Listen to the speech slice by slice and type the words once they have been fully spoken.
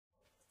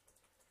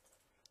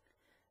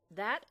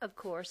That, of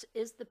course,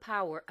 is the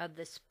power of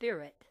the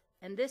Spirit,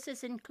 and this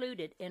is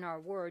included in our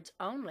words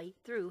only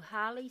through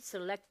highly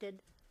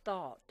selected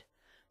thought,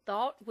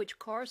 thought which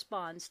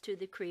corresponds to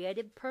the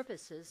creative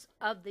purposes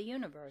of the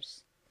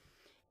universe.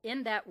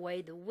 In that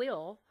way, the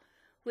will,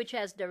 which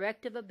has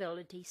directive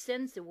ability,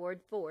 sends the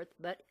word forth,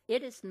 but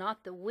it is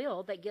not the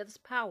will that gives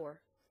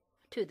power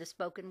to the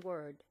spoken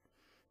word.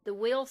 The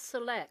will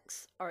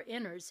selects or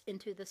enters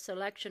into the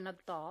selection of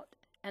thought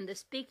and the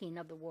speaking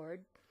of the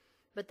word,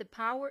 but the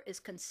power is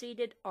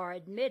conceded or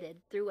admitted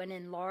through an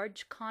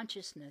enlarged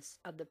consciousness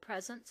of the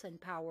presence and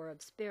power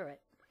of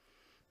spirit.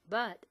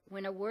 But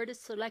when a word is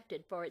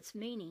selected for its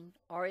meaning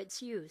or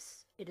its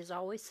use, it is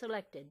always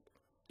selected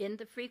in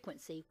the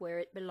frequency where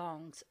it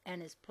belongs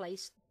and is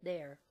placed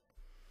there.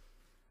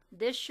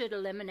 This should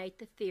eliminate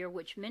the fear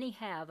which many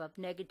have of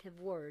negative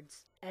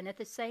words, and at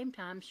the same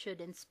time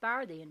should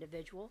inspire the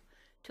individual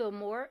to a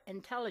more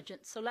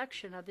intelligent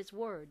selection of his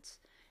words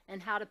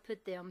and how to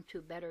put them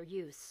to better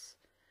use.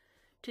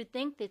 To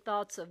think the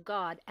thoughts of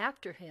God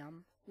after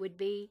him would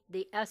be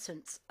the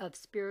essence of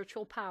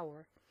spiritual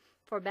power,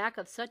 for back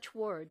of such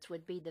words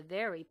would be the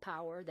very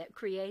power that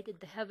created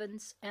the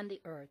heavens and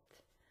the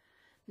earth.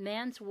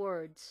 Man's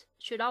words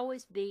should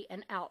always be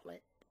an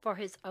outlet for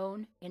his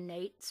own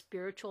innate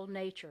spiritual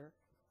nature,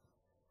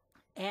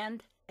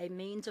 and a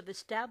means of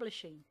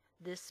establishing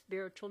this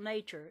spiritual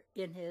nature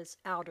in his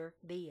outer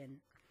being.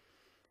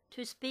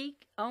 To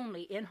speak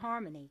only in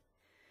harmony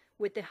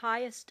with the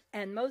highest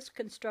and most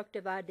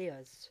constructive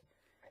ideas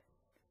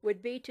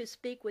would be to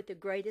speak with the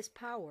greatest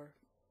power,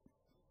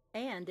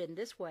 and in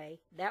this way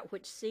that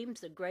which seems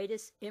the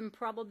greatest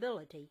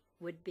improbability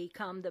would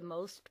become the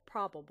most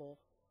probable,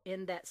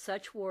 in that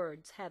such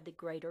words have the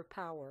greater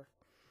power.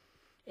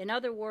 In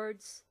other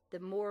words, the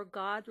more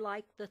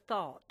God-like the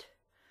thought,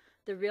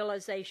 the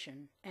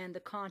realization, and the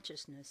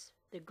consciousness,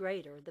 the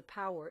greater the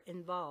power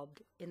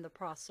involved in the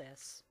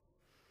process.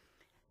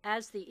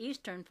 As the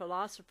Eastern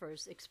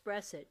philosophers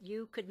express it,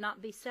 you could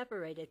not be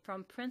separated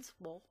from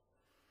principle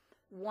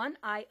one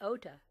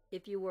iota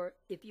if you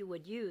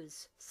would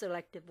use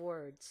selective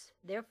words.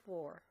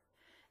 Therefore,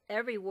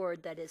 every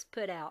word that is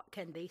put out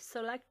can be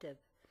selective.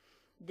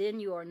 Then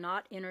you are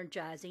not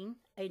energizing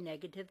a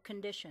negative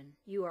condition.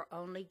 You are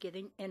only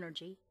giving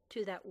energy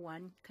to that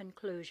one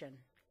conclusion.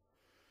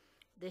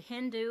 The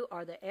Hindu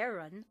or the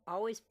Aryan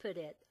always put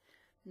it,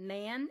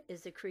 man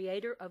is the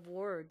creator of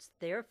words,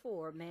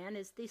 therefore man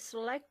is the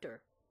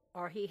selector,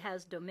 or he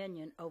has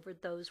dominion over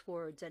those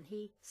words, and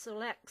he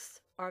selects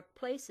or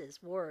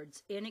places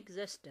words in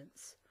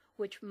existence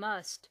which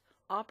must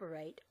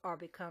operate or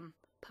become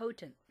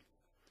potent.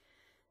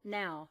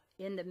 Now,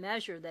 in the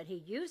measure that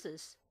he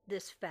uses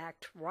this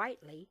fact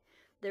rightly,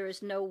 there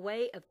is no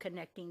way of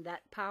connecting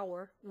that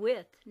power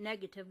with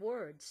negative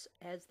words,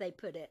 as they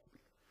put it.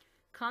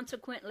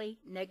 Consequently,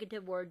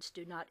 negative words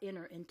do not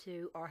enter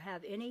into or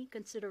have any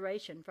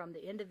consideration from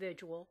the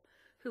individual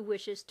who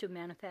wishes to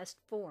manifest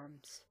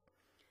forms.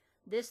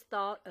 This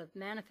thought of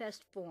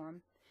manifest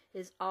form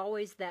is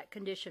always that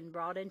condition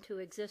brought into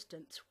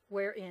existence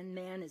wherein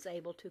man is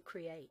able to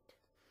create.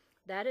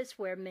 That is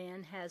where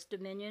man has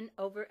dominion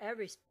over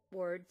every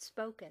word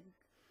spoken.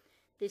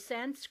 The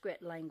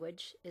Sanskrit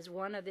language is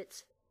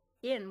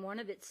in one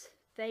of its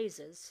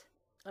phases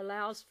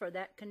allows for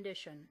that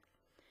condition.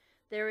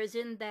 There is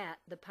in that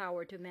the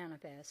power to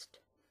manifest.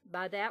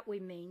 By that we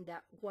mean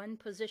that one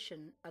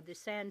position of the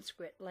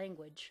Sanskrit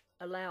language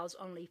allows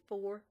only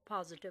 4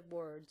 positive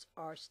words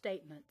or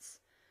statements.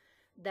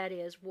 That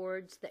is,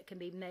 words that can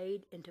be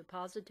made into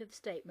positive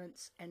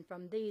statements, and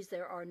from these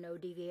there are no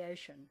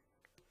deviation.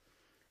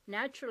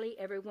 Naturally,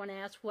 everyone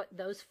asks what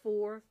those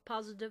 4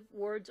 positive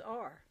words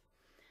are.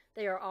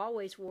 They are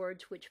always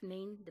words which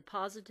mean the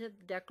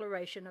positive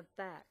declaration of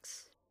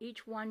facts.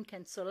 Each one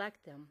can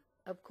select them.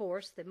 Of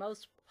course, the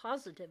most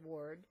positive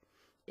word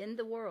in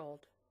the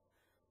world,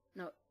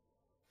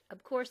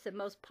 the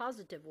most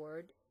positive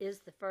word is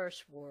the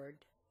first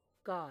word,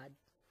 God.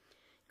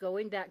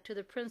 Going back to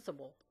the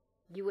principle,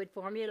 you would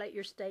formulate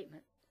your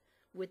statement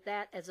with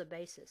that as a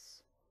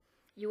basis.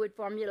 You would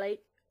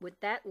formulate with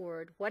that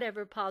word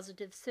whatever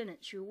positive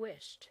sentence you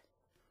wished.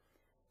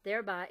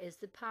 Thereby is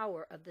the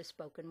power of the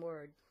spoken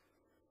word.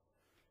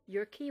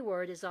 Your key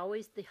word is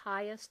always the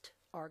highest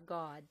or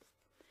God.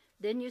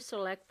 Then you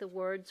select the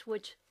words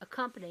which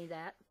accompany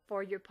that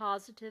for your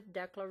positive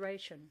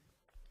declaration.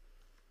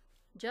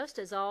 Just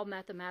as all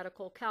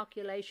mathematical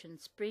calculation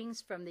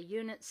springs from the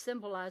unit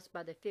symbolized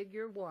by the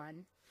figure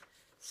 1,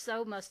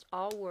 so must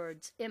all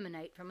words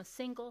emanate from a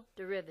single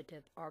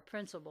derivative or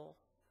principle.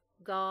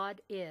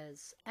 God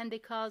is, and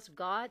because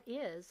God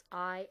is,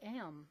 I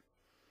am.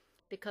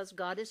 Because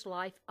God is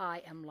life,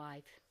 I am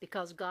life.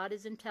 Because God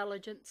is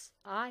intelligence,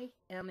 I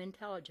am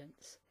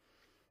intelligence.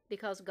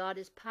 Because God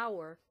is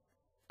power,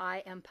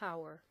 I am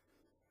power.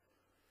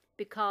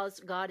 Because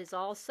God is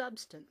all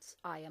substance,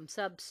 I am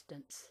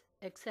substance,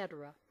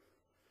 etc.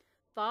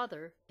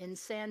 Father in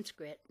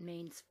Sanskrit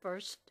means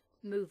first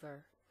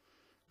mover,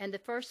 and the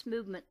first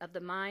movement of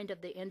the mind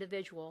of the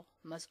individual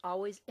must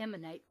always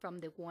emanate from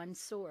the one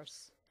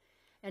source.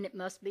 and it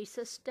must be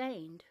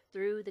sustained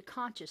through the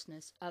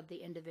consciousness of the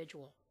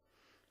individual.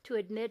 To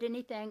admit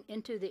anything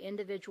into the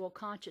individual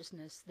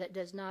consciousness that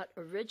does not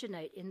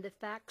originate in the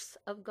facts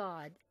of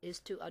God is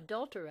to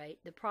adulterate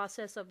the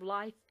process of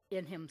life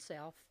in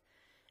himself,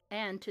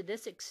 and to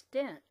this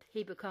extent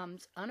he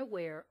becomes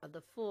unaware of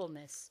the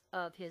fullness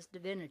of his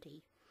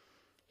divinity.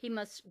 He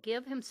must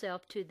give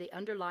himself to the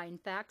underlying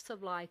facts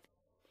of life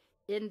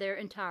in their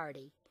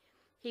entirety.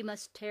 He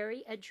must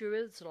tarry at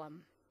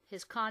Jerusalem,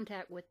 his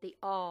contact with the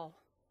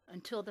all,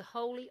 until the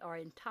holy or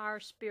entire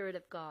Spirit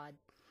of God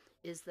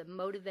is the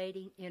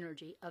motivating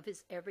energy of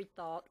his every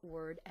thought,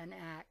 word, and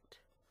act.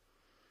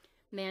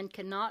 Man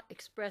cannot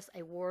express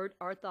a word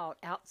or thought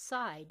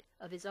outside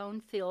of his own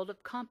field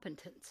of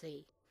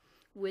competency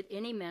with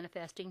any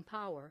manifesting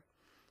power.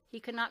 He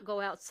cannot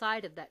go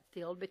outside of that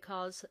field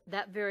because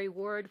that very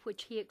word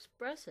which he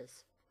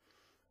expresses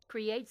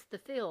creates the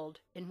field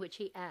in which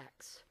he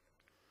acts.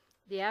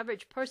 The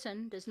average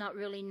person does not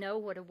really know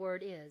what a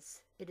word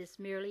is. It is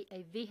merely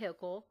a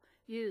vehicle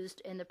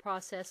used in the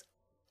process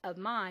of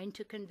mind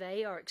to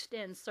convey or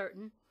extend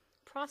certain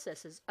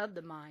processes of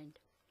the mind.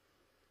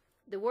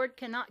 The word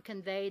cannot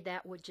convey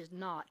that which is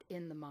not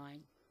in the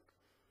mind.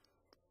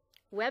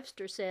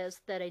 Webster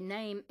says that a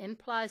name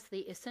implies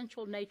the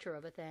essential nature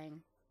of a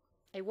thing.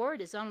 A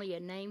word is only a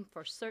name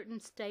for certain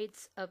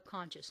states of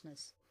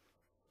consciousness,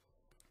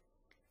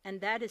 and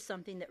that is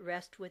something that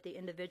rests with the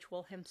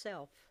individual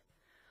himself.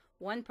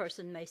 One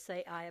person may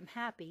say, "I am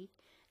happy,"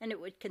 and it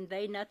would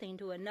convey nothing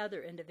to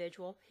another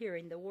individual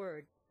hearing the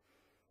word.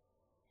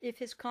 If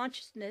his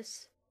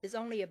consciousness is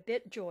only a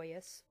bit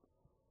joyous,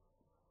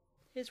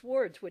 his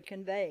words would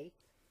convey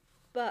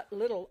but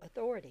little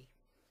authority.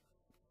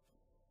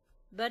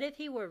 But if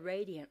he were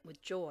radiant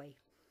with joy,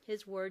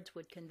 his words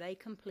would convey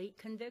complete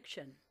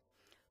conviction.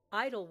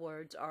 Idle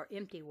words are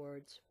empty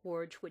words,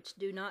 words which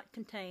do not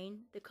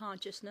contain the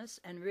consciousness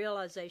and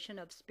realization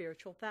of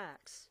spiritual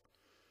facts.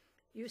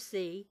 You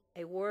see,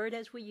 a word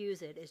as we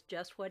use it is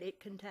just what it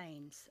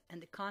contains,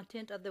 and the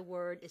content of the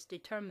word is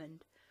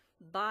determined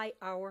by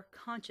our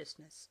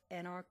consciousness,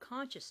 and our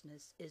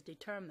consciousness is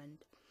determined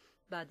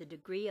by the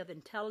degree of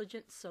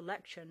intelligent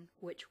selection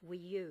which we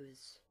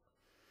use.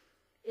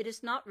 It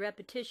is not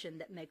repetition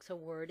that makes a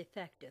word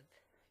effective.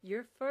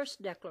 Your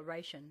first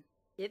declaration,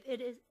 if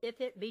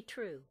it be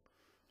true,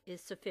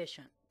 is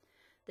sufficient.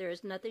 There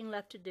is nothing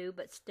left to do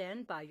but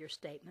stand by your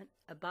statement,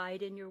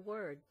 abide in your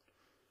word.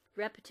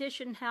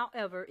 Repetition,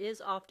 however,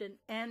 is often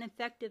an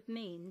effective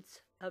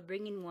means of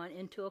bringing one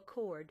into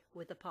accord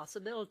with the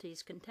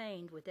possibilities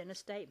contained within a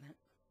statement.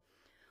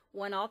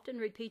 One often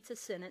repeats a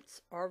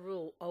sentence or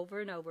rule over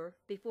and over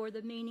before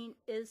the meaning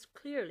is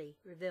clearly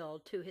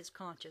revealed to his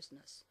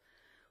consciousness.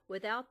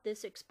 Without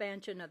this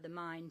expansion of the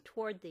mind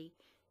toward the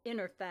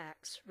inner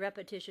facts,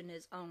 repetition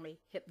is only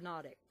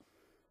hypnotic.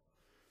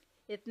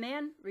 If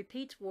man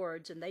repeats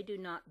words and they do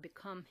not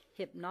become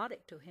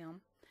hypnotic to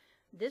him,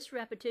 this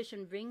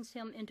repetition brings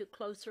him into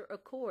closer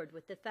accord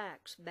with the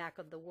facts back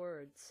of the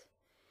words.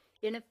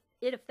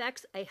 It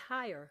affects a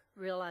higher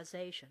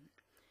realization.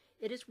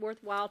 It is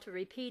worthwhile to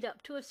repeat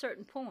up to a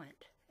certain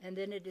point, and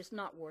then it is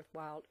not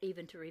worthwhile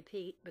even to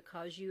repeat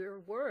because your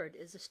word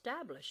is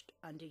established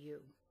unto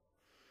you.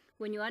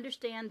 When you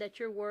understand that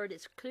your word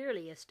is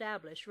clearly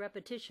established,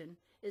 repetition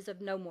is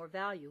of no more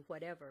value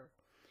whatever.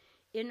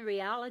 In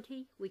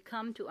reality, we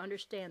come to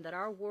understand that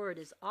our word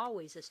is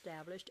always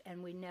established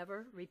and we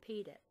never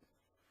repeat it.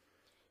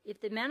 If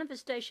the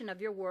manifestation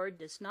of your word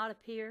does not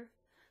appear,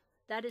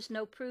 that is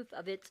no proof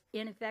of its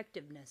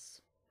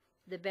ineffectiveness.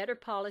 The better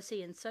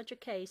policy in such a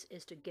case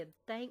is to give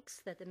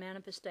thanks that the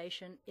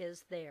manifestation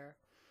is there.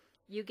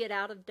 You get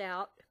out of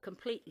doubt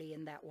completely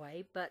in that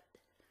way, but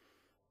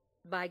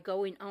by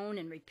going on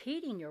and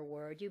repeating your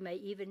word, you may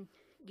even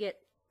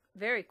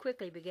very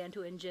quickly begin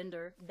to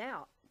engender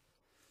doubt.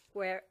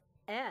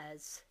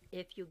 Whereas,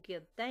 if you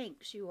give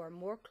thanks, you are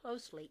more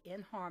closely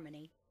in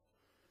harmony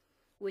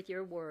with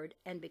your word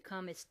and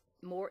become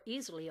more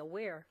easily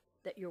aware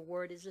that your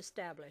word is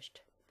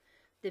established.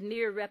 The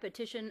mere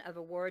repetition of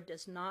a word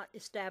does not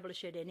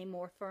establish it any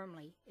more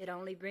firmly. It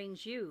only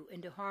brings you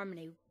into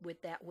harmony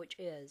with that which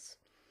is.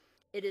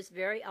 It is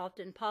very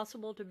often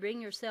possible to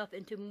bring yourself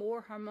into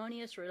more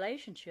harmonious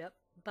relationship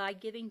by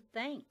giving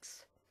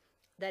thanks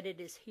that it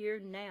is here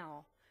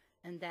now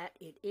and that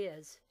it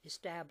is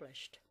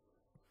established.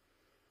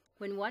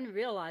 When one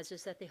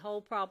realizes that the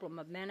whole problem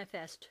of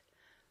manifest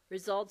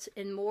results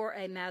in more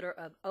a matter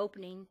of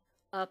opening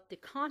up the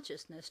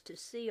consciousness to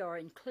see or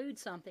include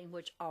something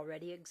which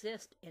already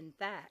exists in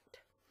fact,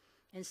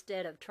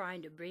 instead of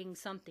trying to bring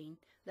something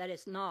that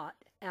is not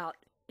out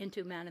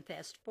into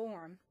manifest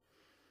form,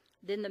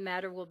 then the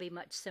matter will be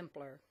much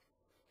simpler.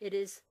 It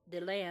is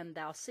the land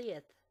thou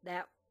seest,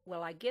 that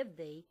will I give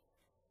thee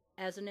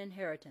as an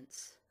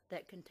inheritance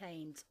that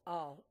contains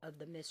all of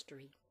the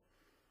mystery.